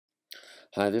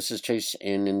Hi, this is Chase,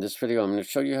 and in this video I'm going to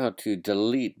show you how to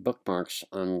delete bookmarks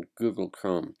on Google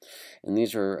Chrome. And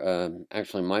these are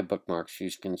actually my bookmarks.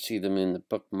 You can see them in the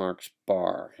bookmarks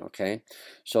bar, okay?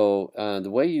 So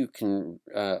the way you can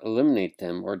eliminate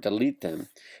them or delete them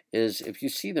is if you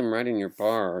see them right in your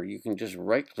bar, you can just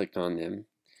right-click on them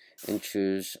and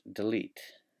choose delete.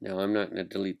 Now I'm not going to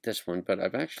delete this one, but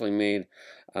I've actually made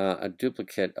a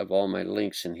duplicate of all my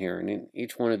links in here, and in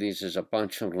each one of these is a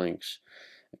bunch of links.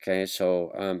 Okay,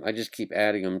 so I just keep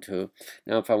adding them to.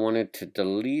 Now if I wanted to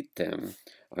delete them,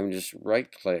 I'm just right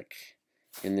click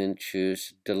and then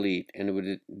choose delete, and it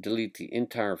would delete the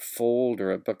entire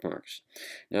folder of bookmarks.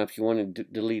 Now if you want to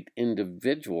delete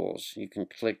individuals, you can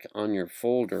click on your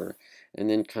folder and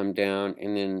then come down,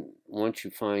 and then once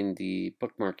you find the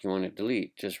bookmark you want to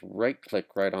delete, just right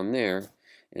click right on there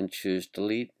and choose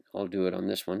delete. I'll do it on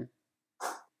this one,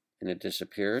 and it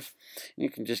disappears. You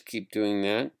can just keep doing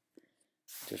that.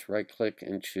 Just right click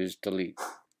and choose delete,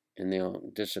 and they'll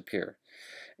disappear.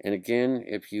 And again,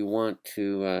 if you want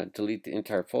to delete the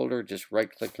entire folder, just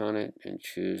right click on it and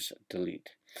choose delete.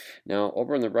 Now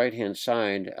over on the right hand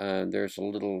side, there's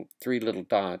three little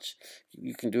dots.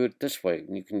 You can do it this way.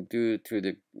 You can do it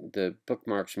through the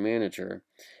Bookmarks Manager.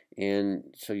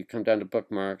 And so you come down to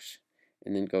Bookmarks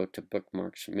and then go to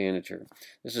Bookmarks Manager.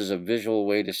 This is a visual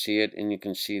way to see it, and you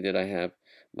can see that I have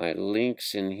my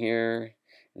links in here.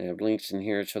 I have links in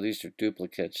here, so these are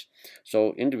duplicates.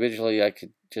 So individually I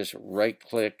could just right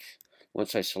click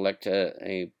once I select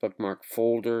a bookmark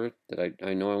folder that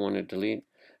I know I want to delete.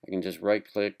 I can just right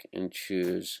click and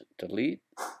choose delete.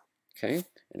 Okay, and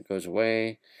it goes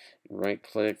away. Right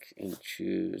click and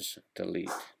choose delete.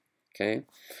 Okay,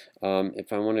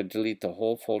 if I want to delete the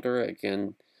whole folder,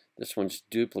 again, this one's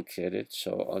duplicated,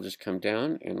 so I'll just come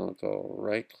down and I'll go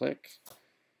right click,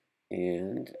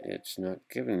 and it's not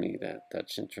giving me that.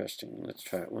 That's interesting. Let's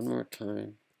try it one more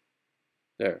time.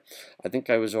 There. I think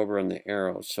I was over on the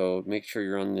arrow, so make sure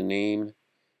you're on the name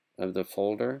of the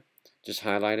folder. Just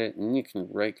highlight it, and you can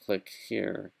right click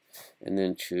here and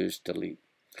then choose delete.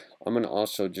 I'm going to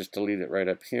also just delete it right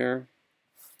up here.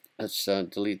 Let's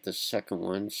delete the second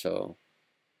one, so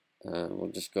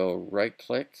we'll just go right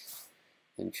click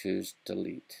and choose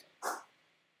delete,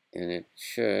 and it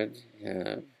should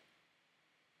have,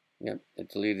 yep, it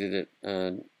deleted it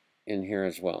in here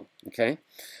as well. Okay,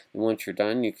 and once you're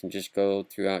done, you can just go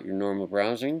throughout your normal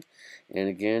browsing, and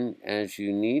again, as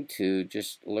you need to,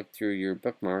 just look through your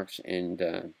bookmarks and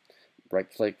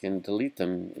right click and delete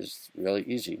them is really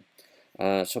easy.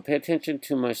 So pay attention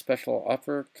to my special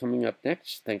offer coming up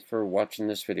next. Thanks for watching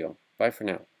this video. Bye for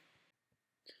now.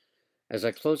 As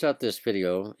I close out this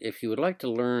video, if you would like to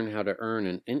learn how to earn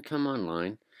an income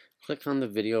online, click on the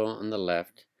video on the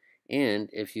left. And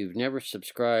if you've never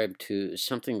subscribed to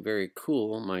Something Very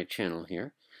Cool, my channel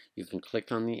here, you can click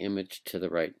on the image to the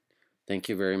right. Thank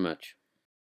you very much.